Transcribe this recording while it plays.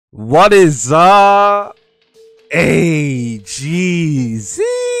What is AGZ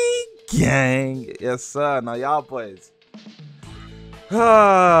gang? Yes sir. Now y'all boys,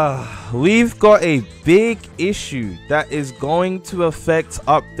 we've got a big issue that is going to affect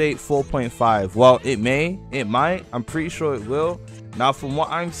update 4.5. Well, it might, I'm pretty sure it will. Now from what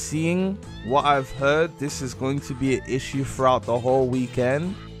I'm seeing, what I've heard, this is going to be an issue throughout the whole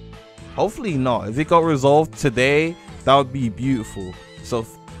weekend. Hopefully not. If it got resolved today, that would be beautiful. So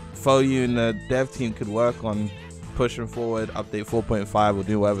Phoeyu and the dev team could work on pushing forward update 4.5 or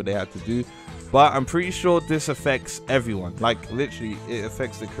do whatever they have to do. But I'm pretty sure this affects everyone. Like literally, it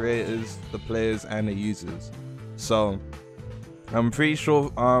affects the creators, the players, and the users. So I'm pretty sure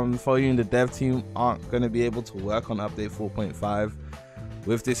Phoeyu and the dev team aren't going to be able to work on update 4.5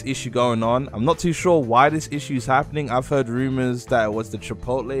 with this issue going on. I'm not too sure why this issue is happening. I've heard rumors that it was the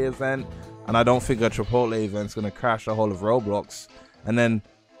Chipotle event, and I don't think a Chipotle event is going to crash the whole of Roblox. And then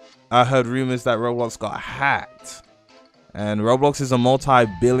I heard rumors that Roblox got hacked, and Roblox is a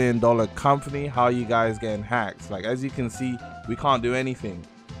multi-billion-dollar company. How are you guys getting hacked? Like, as you can see, we can't do anything.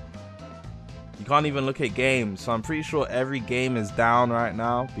 You can't even look at games. So I'm pretty sure every game is down right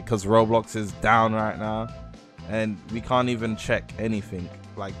now because Roblox is down right now, and we can't even check anything.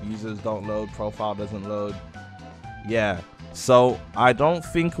 Like, users don't load, profile doesn't load. Yeah, so I don't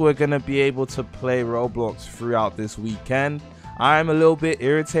think we're gonna be able to play Roblox throughout this weekend. I'm a little bit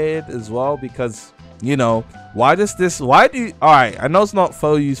irritated as well because, you know, all right, I know it's not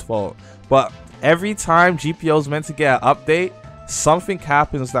Phoeyu's fault, but every time GPO is meant to get an update, something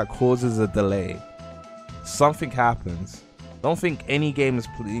happens that causes a delay. Something happens. Don't think any game is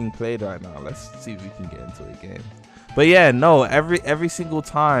being played right now. Let's see if we can get into a game. But yeah, no, every single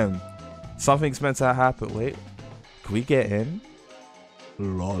time something's meant to happen. Wait, can we get in?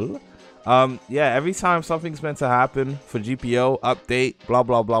 Lol. Yeah, every time something's meant to happen for GPO update, blah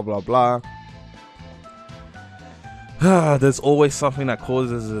blah blah blah blah, there's always something that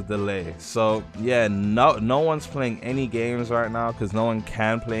causes a delay. So yeah, no one's playing any games right now because no one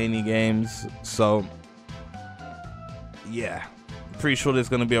can play any games. So yeah, I'm pretty sure there's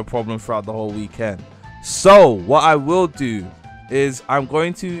gonna be a problem throughout the whole weekend. So what I will do is I'm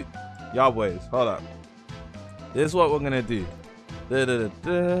going to, y'all boys, hold up, this is what we're gonna do.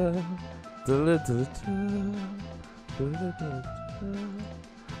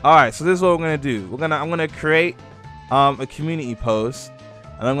 Alright, so this is what we're gonna do. I'm gonna create a community post,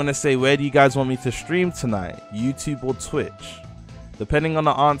 and I'm gonna say, where do you guys want me to stream tonight? YouTube or Twitch? Depending on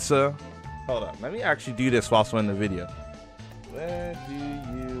the answer. Hold up, let me actually do this whilst we're in the video. Where do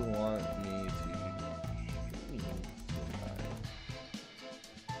you want me to stream tonight?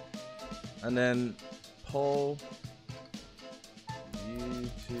 And then poll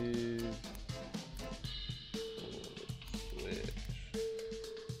YouTube, Twitch,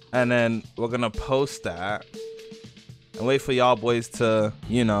 and then we're gonna post that and wait for y'all boys to,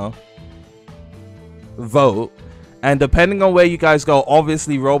 you know, vote. And depending on where you guys go,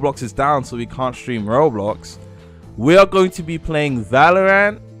 obviously Roblox is down, so we can't stream Roblox. We are going to be playing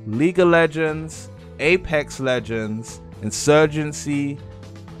Valorant, League of Legends, Apex Legends, Insurgency,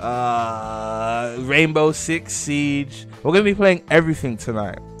 Rainbow Six Siege. We're gonna be playing everything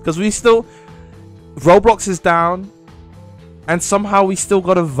tonight because Roblox is down, and somehow we still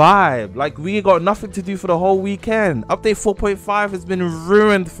got a vibe. Like, we got nothing to do for the whole weekend. Update 4.5 has been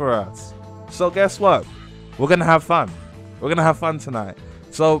ruined for us. So guess what? We're gonna have fun. We're gonna have fun tonight.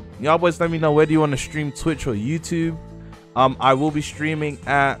 So y'all boys, let me know, where do you want to stream, Twitch or YouTube? I will be streaming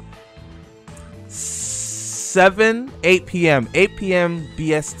at 8 p.m.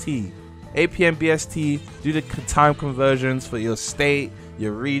 BST. 8 p.m. BST. Do the time conversions for your state,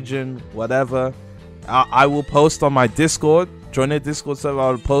 your region, whatever. I will post on my Discord. Join the Discord server.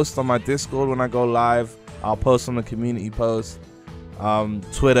 I'll post on my Discord when I go live. I'll post on the community post,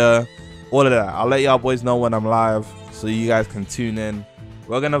 Twitter, all of that. I'll let y'all boys know when I'm live so you guys can tune in.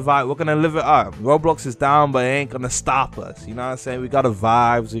 We're gonna vibe. We're gonna live it up. Roblox is down, but it ain't gonna stop us. You know what I'm saying? We got the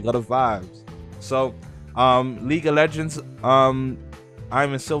vibes. We got the vibes. So League of Legends, I'm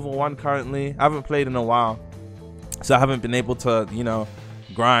in Silver 1 currently. I haven't played in a while, so I haven't been able to, you know,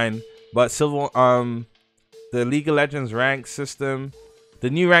 grind. But Silver, the League of Legends rank system, the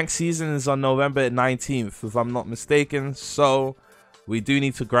new rank season is on November 19th, if I'm not mistaken. So we do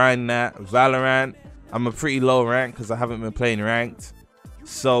need to grind that. Valorant, I'm a pretty low rank because I haven't been playing ranked,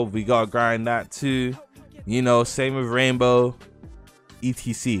 so we gotta grind that too. You know, same with Rainbow,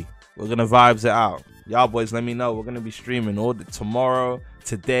 etc. We're gonna vibes it out. Y'all boys, let me know. We're gonna be streaming all tomorrow,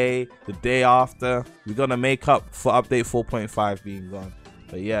 today, the day after. We're gonna make up for update 4.5 being gone.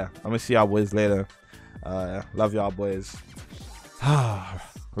 But yeah, I'm gonna see y'all boys later. Love y'all boys.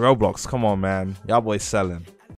 Roblox, come on, man. Y'all boys selling.